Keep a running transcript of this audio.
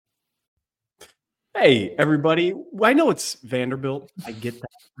Hey, everybody. I know it's Vanderbilt. I get that.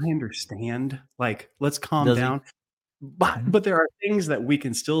 I understand. Let's calm Does he? down. But there are things that we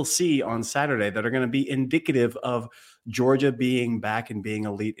can still see on Saturday that are going to be indicative of Georgia being back and being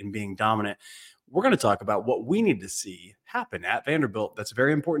elite and being dominant. We're going to talk about what we need to see happen at Vanderbilt that's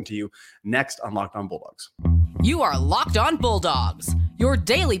very important to you next on Locked On Bulldogs. You are Locked On Bulldogs, your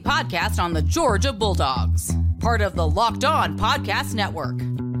daily podcast on the Georgia Bulldogs, part of the Locked On Podcast Network.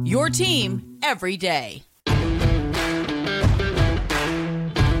 Your team every day.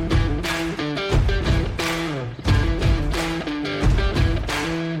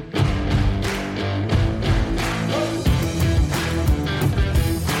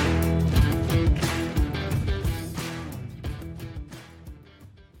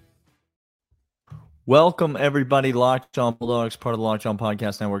 Welcome, everybody. Locked On Bulldogs, part of the Locked On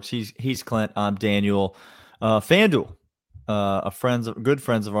Podcast Network. He's Clint. I'm Daniel. FanDuel, good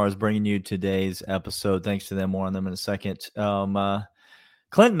friends of ours, bringing you today's episode. Thanks to them. More on them in a second.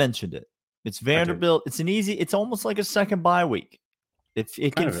 Clint mentioned it. It's Vanderbilt. It's almost like a second bye week.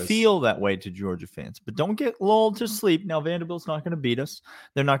 It can feel that way to Georgia fans, but don't get lulled to sleep. Now, Vanderbilt's not going to beat us.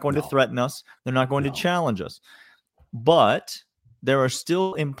 They're not going to threaten us. They're not going to challenge us. But there are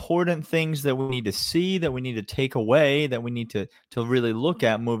still important things that we need to see, that we need to take away, that we need to really look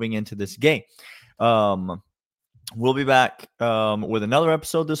at moving into this game. We'll be back with another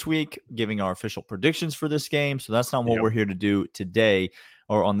episode this week, giving our official predictions for this game. So that's not what we're here to do today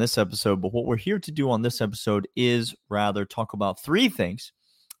or on this episode. But what we're here to do on this episode is rather talk about three things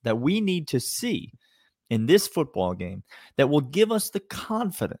that we need to see in this football game that will give us the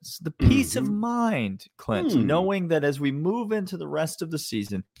confidence, the peace of mind, Clint, knowing that as we move into the rest of the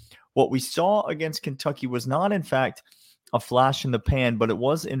season, what we saw against Kentucky was not, in fact, a flash in the pan, but it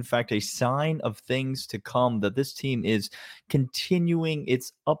was, in fact, a sign of things to come, that this team is continuing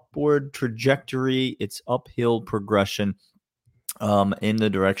its upward trajectory, its uphill progression in the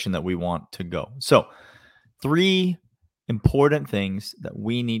direction that we want to go. So, three important things that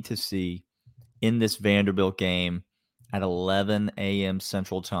we need to see in this Vanderbilt game at 11 a.m.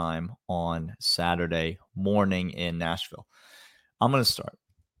 Central Time on Saturday morning in Nashville. I'm going to start.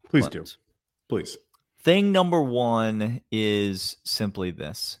 Please do. Please. Thing number one is simply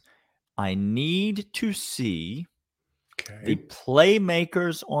this. I need to see the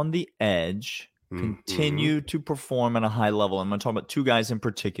playmakers on the edge continue to perform at a high level. I'm going to talk about two guys in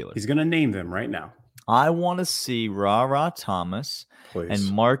particular. He's going to name them right now. I want to see Thomas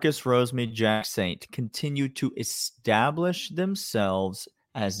and Marcus Rosemy-Jacksaint continue to establish themselves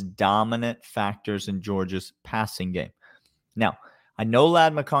as dominant factors in Georgia's passing game. Now, I know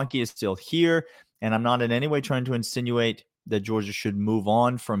Ladd McConkey is still here, and I'm not in any way trying to insinuate that Georgia should move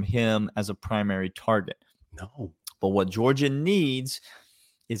on from him as a primary target. No. But what Georgia needs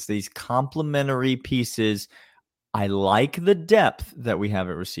is these complementary pieces. I like the depth that we have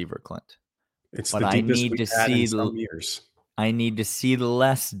at receiver, Clint. It's the deepest we've had in some years. I need to see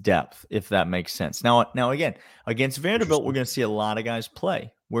less depth, if that makes sense. Now again, against Vanderbilt, we're going to see a lot of guys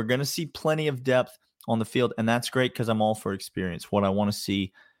play. We're going to see plenty of depth on the field, and that's great because I'm all for experience. What I want to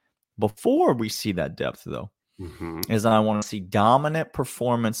see before we see that depth, though, is I want to see dominant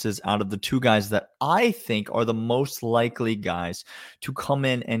performances out of the two guys that I think are the most likely guys to come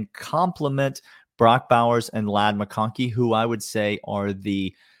in and complement Brock Bowers and Ladd McConkey, who I would say are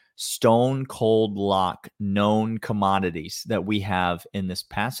the stone cold lock known commodities that we have in this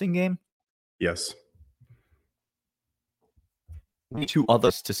passing game. Yes. Two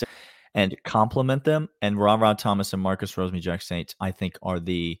others to say and complement them, and Thomas and Marcus Rosemy-Jacksaint, I think, are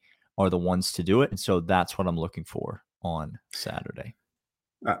the ones to do it. And so that's what I'm looking for on Saturday.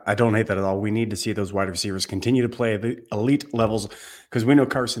 I don't hate that at all. We need to see those wide receivers continue to play at the elite levels because we know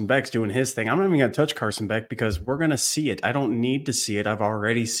Carson Beck's doing his thing. I'm not even going to touch Carson Beck because we're going to see it. I don't need to see it. I've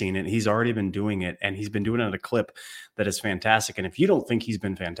already seen it. He's already been doing it, and he's been doing it at a clip that is fantastic. And if you don't think he's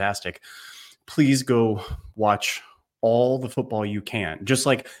been fantastic, please go watch all the football you can. Just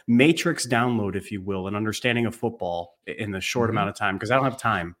like Matrix download, if you will, an understanding of football in the short amount of time, because I don't have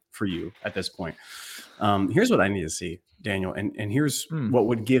time for you at this point. Here's what I need to see, Daniel, and here's what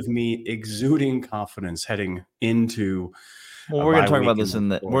would give me exuding confidence heading into. Well, we're going to talk about this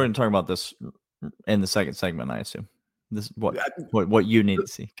we're going to talk about this in the second segment, I assume. This is what you need to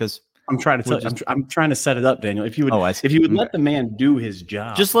see, because I'm trying to I'm trying to set it up, Daniel. If you would, let the man do his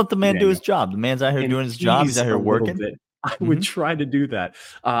job, just let the man do his job. The man's out here doing his job. He's out here working. I would try to do that.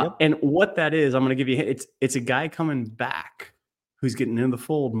 And what that is, I'm going to give you. It's a guy coming back who's getting in the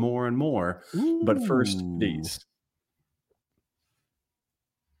fold more and more. Ooh. But first, these.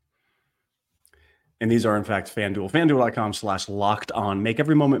 And these are, in fact, FanDuel. FanDuel.com/locked-on. Make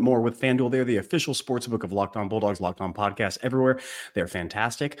every moment more with FanDuel. They're the official sportsbook of Locked On Bulldogs, Locked On Podcast everywhere. They're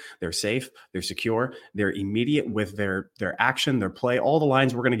fantastic. They're safe. They're secure. They're immediate with their action, their play. All the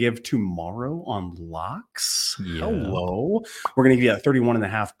lines we're going to give tomorrow on locks. Yeah. Hello. We're going to give you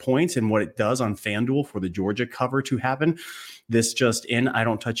 31.5 points and what it does on FanDuel for the Georgia cover to happen. This just in, I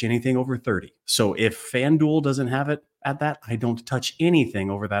don't touch anything over 30. So if FanDuel doesn't have it at that, I don't touch anything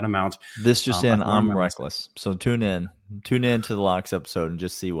over that amount. This just in, I'm reckless. So tune in to the Locks episode and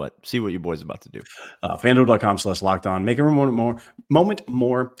just see what your boy's about to do. FanDuel.com/locked-on. Make every moment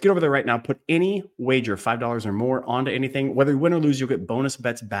more. Get over there right now. Put any wager, $5 or more, onto anything. Whether you win or lose, you'll get bonus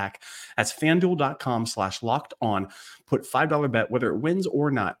bets back. That's FanDuel.com/locked-on. Put $5 bet, whether it wins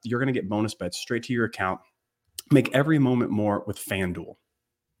or not. You're going to get bonus bets straight to your account. Make every moment more with FanDuel.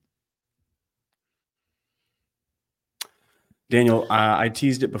 Daniel, I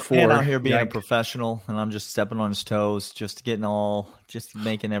teased it before. And out here being a professional, and I'm just stepping on his toes, just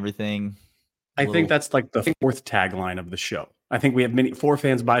making everything. I think that's like the fourth tagline of the show. I think we have 4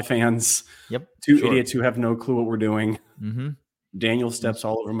 fans by fans. Yep. 2 idiots who have no clue what we're doing. Mm-hmm. Daniel steps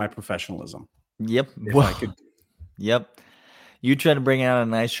all over my professionalism. Yep. Yep. You try to bring out a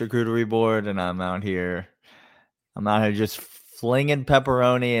nice charcuterie board, and I'm out here just flinging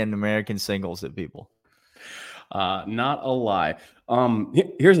pepperoni and American singles at people. Not a lie.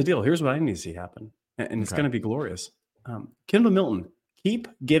 Here's the deal. Here's what I need to see happen. And it's going to be glorious. Kendall Milton, keep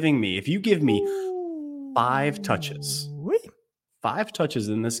giving me, if you give me 5 touches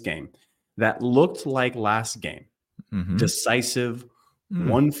in this game that looked like last game, decisive,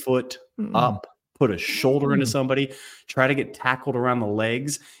 1 foot up, put a shoulder into somebody, try to get tackled around the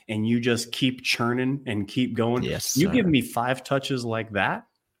legs, and you just keep churning and keep going. Yes, you give me 5 touches like that.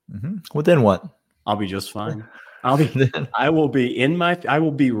 Well, then what? I'll be just fine. I will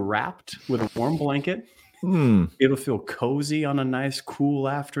be wrapped with a warm blanket. It'll feel cozy on a nice, cool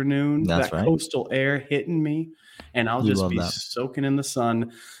afternoon. That's right. Coastal air hitting me, and I'll just be soaking in the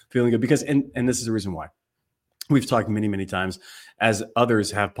sun, feeling good. Because, and this is the reason why. We've talked many, many times, as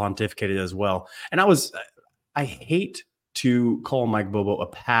others have pontificated as well. And I hate to call Mike Bobo a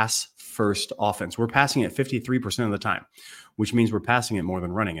pass-first offense. We're passing it 53% of the time, which means we're passing it more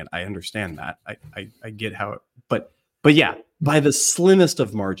than running it. I understand that. I get how it, but yeah, by the slimmest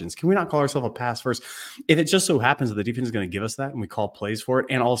of margins. Can we not call ourselves a pass first? If it just so happens that the defense is going to give us that and we call plays for it.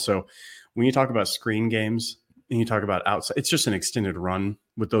 And also, when you talk about screen games and you talk about outside, it's just an extended run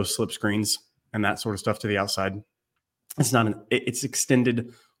with those slip screens and that sort of stuff to the outside. It's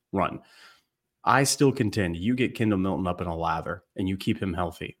extended run. I still contend you get Kendall Milton up in a lather and you keep him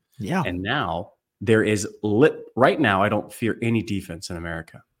healthy. Yeah. And now there is right now, I don't fear any defense in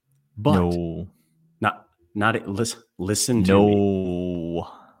America. But listen to me.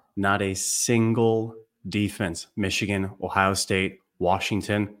 Not a single defense. Michigan, Ohio State,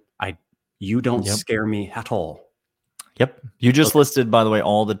 Washington. You don't scare me at all. Yep. You just listed, by the way,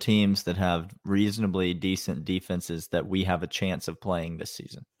 all the teams that have reasonably decent defenses that we have a chance of playing this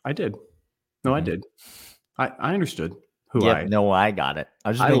season. I did. No, I did. I understood I got it. I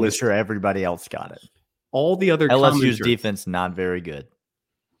was just making sure everybody else got it. All the other LSU's defense, not very good.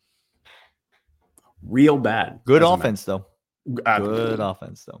 Real bad. Good offense, though. Good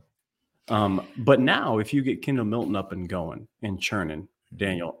offense, though. But now, if you get Kendall Milton up and going and churning,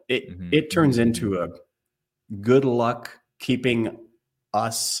 Daniel, it turns into a good luck keeping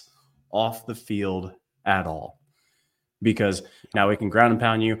us off the field at all. Because now we can ground and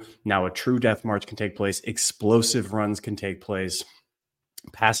pound you. Now a true death march can take place. Explosive runs can take place.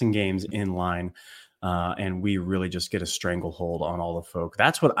 Passing games in line. And we really just get a stranglehold on all the folk.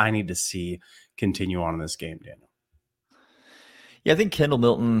 That's what I need to see continue on in this game, Daniel. Yeah, I think Kendall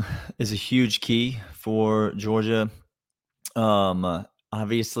Milton is a huge key for Georgia.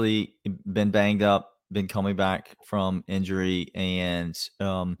 Obviously, been banged up, been coming back from injury, and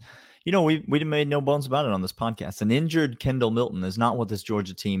we made no bones about it on this podcast. An injured Kendall Milton is not what this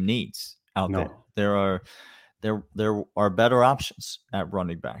Georgia team needs out there. There are better options at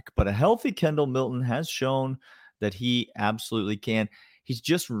running back, but a healthy Kendall Milton has shown that he absolutely can. He's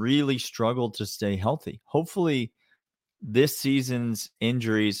just really struggled to stay healthy. Hopefully this season's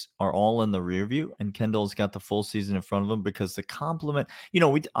injuries are all in the rear view and Kendall's got the full season in front of him, because the complement,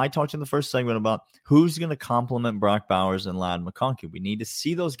 I talked in the first segment about who's going to complement Brock Bowers and Ladd McConkey. We need to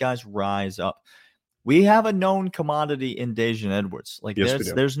see those guys rise up. We have a known commodity in Daijun Edwards.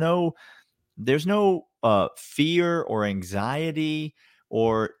 There's no fear or anxiety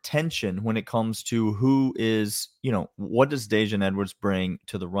or tension when it comes to who is, what does Daijun Edwards bring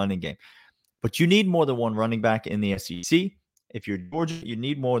to the running game. But you need more than one running back in the SEC, If you're Georgia, you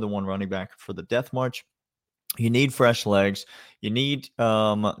need more than one running back for the death march. You need fresh legs. You need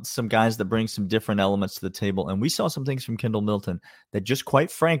some guys that bring some different elements to the table. And we saw some things from Kendall Milton that just quite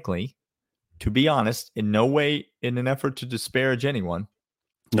frankly, to be honest, in no way in an effort to disparage anyone,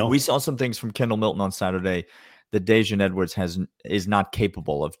 we saw some things from Kendall Milton on Saturday that Daijun Edwards is not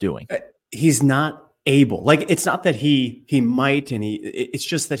capable of doing. He's not able. Like, it's not that he might, and it's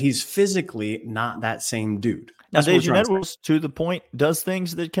just that he's physically not that same dude. Now, Daijun Edwards, to the point, does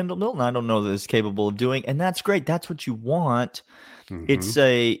things that Kendall Milton, I don't know that is capable of doing, and that's great. That's what you want.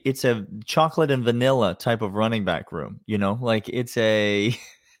 Mm-hmm. It's a chocolate and vanilla type of running back room, like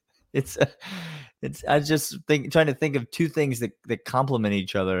I just trying to think of two things that complement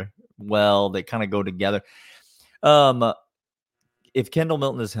each other well, that kind of go together. If Kendall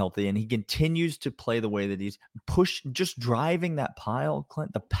Milton is healthy and he continues to play the way that he's just driving that pile,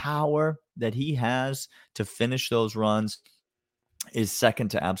 Clint, the power that he has to finish those runs is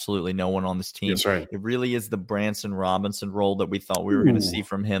second to absolutely no one on this team. That's right. It really is the Branson Robinson role that we thought we were going to see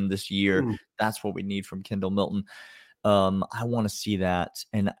from him this year. That's what we need from Kendall Milton. I want to see that.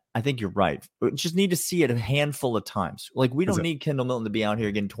 And I think you're right. We just need to see it a handful of times. Like, we don't need Kendall Milton to be out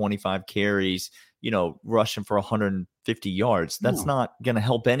here getting 25 carries, rushing for 150 yards. That's not going to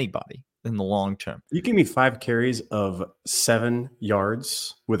help anybody in the long term. You give me 5 carries of 7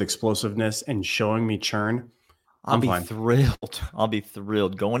 yards with explosiveness and showing me churn, I'll be thrilled. I'll be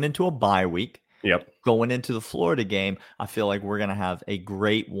thrilled. Going into a bye week. Yep. Going into the Florida game, I feel like we're going to have a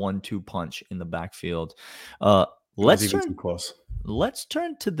great 1-2 punch in the backfield. Let's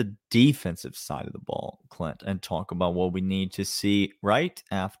turn to the defensive side of the ball, Clint, and talk about what we need to see right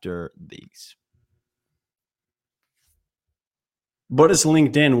after these. But as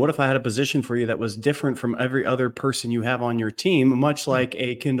LinkedIn, what if I had a position for you that was different from every other person you have on your team, much like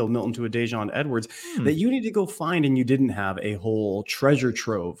a Kendall Milton to a Daijun Edwards, that you need to go find, and you didn't have a whole treasure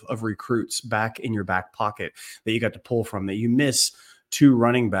trove of recruits back in your back pocket that you got to pull from, that you miss 2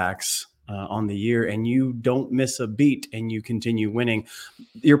 running backs on the year and you don't miss a beat and you continue winning?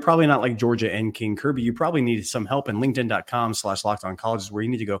 You're probably not like Georgia and King Kirby. You probably need some help, and LinkedIn.com/LockedOnCollege is where you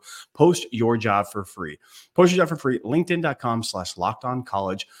need to go post your job for free. Post your job for free.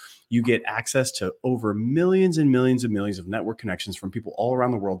 LinkedIn.com/LockedOnCollege. You get access to over millions and millions and millions of network connections from people all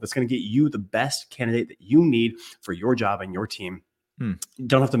around the world. That's going to get you the best candidate that you need for your job and your team. You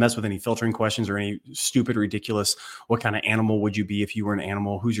don't have to mess with any filtering questions or any stupid, ridiculous, what kind of animal would you be if you were an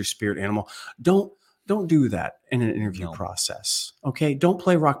animal? Who's your spirit animal? Don't do that in an interview process. Okay. Don't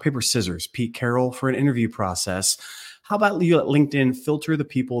play rock, paper, scissors, Pete Carroll, for an interview process. How about you let LinkedIn filter the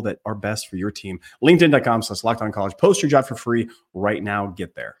people that are best for your team? LinkedIn.com/LockedOnCollege. Post your job for free right now.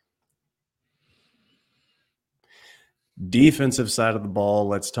 Get there. Defensive side of the ball.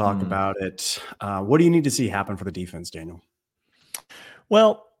 Let's talk about it. What do you need to see happen for the defense, Daniel?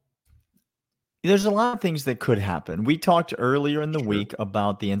 Well, there's a lot of things that could happen. We talked earlier in the week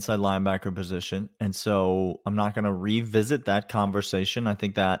about the inside linebacker position, and so I'm not going to revisit that conversation. I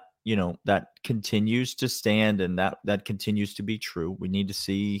think that, that continues to stand, and that continues to be true. We need to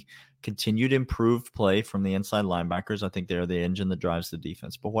see continued improved play from the inside linebackers. I think they're the engine that drives the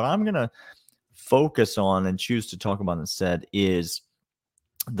defense. But what I'm going to focus on and choose to talk about instead is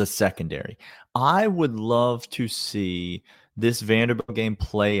the secondary. I would love to see this Vanderbilt game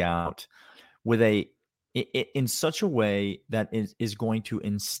play out with in such a way that is going to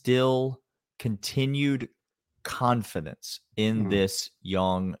instill continued confidence in this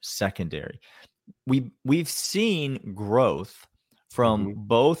young secondary. We've seen growth from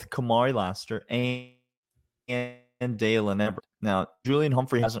both Kamari Laster and Dalen Everett. Now, Julian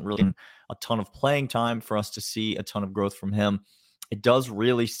Humphrey hasn't really been a ton of playing time for us to see a ton of growth from him. It does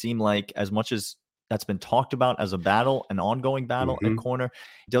really seem like, as much as that's been talked about as a battle, an ongoing battle at corner,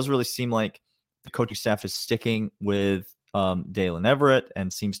 it does really seem like the coaching staff is sticking with Dalen Everett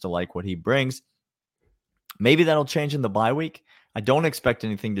and seems to like what he brings. Maybe that'll change in the bye week. I don't expect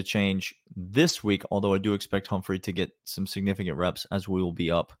anything to change this week, although I do expect Humphrey to get some significant reps, as we will be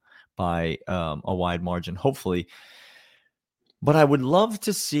up by a wide margin, hopefully. But I would love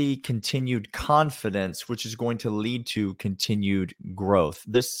to see continued confidence, which is going to lead to continued growth.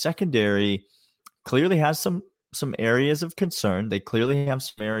 This secondary clearly has some areas of concern. They clearly have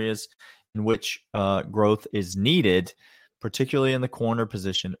some areas in which growth is needed, particularly in the corner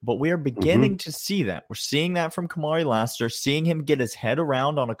position. But we are beginning to see that. We're seeing that from Kamari Laster, seeing him get his head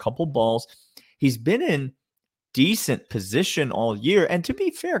around on a couple balls. He's been in decent position all year. And to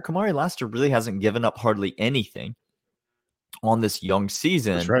be fair, Kamari Laster really hasn't given up hardly anything on this young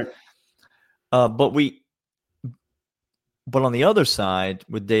season. That's right. But on the other side,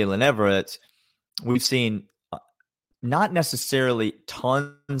 with Dalen Everett, we've seen not necessarily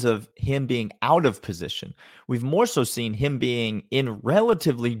tons of him being out of position. We've more so seen him being in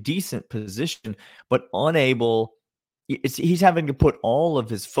relatively decent position, but unable. He's having to put all of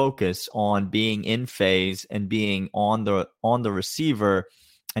his focus on being in phase and being on the receiver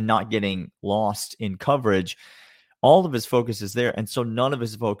and not getting lost in coverage. All of his focus is there. And so none of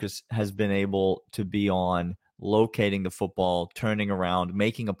his focus has been able to be on locating the football, turning around,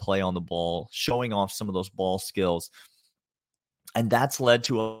 making a play on the ball, showing off some of those ball skills. And that's led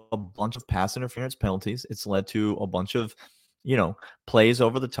to a bunch of pass interference penalties. It's led to a bunch of, plays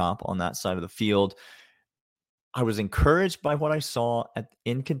over the top on that side of the field. I was encouraged by what I saw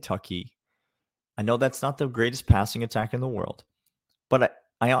in Kentucky. I know that's not the greatest passing attack in the world, but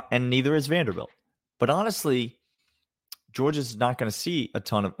and neither is Vanderbilt. But honestly, Georgia's not going to see a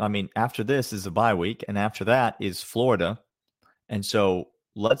ton of. After this is a bye week, and after that is Florida, and so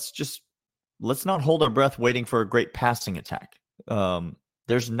let's not hold our breath waiting for a great passing attack.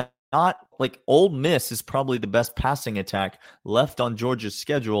 There's not like Ole Miss is probably the best passing attack left on Georgia's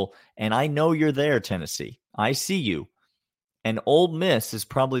schedule, and I know you're there, Tennessee. I see you. And Ole Miss is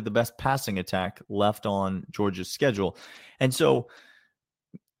probably the best passing attack left on Georgia's schedule. And so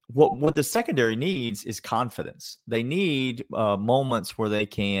what the secondary needs is confidence. They need moments where they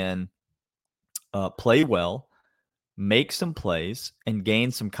can play well, make some plays, and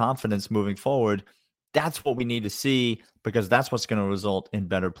gain some confidence moving forward. That's what we need to see, because that's what's going to result in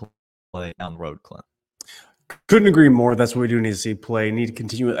better play down the road, Clint. Couldn't agree more. That's what we do need to see play. Need to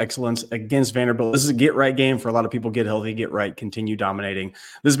continue with excellence against Vanderbilt. This is a get-right game for a lot of people. Get healthy, get right, continue dominating.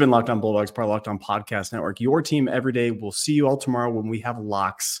 This has been Locked On Bulldogs, part of Locked On Podcast Network. Your team every day. We'll see you all tomorrow when we have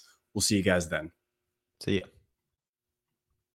locks. We'll see you guys then. See ya.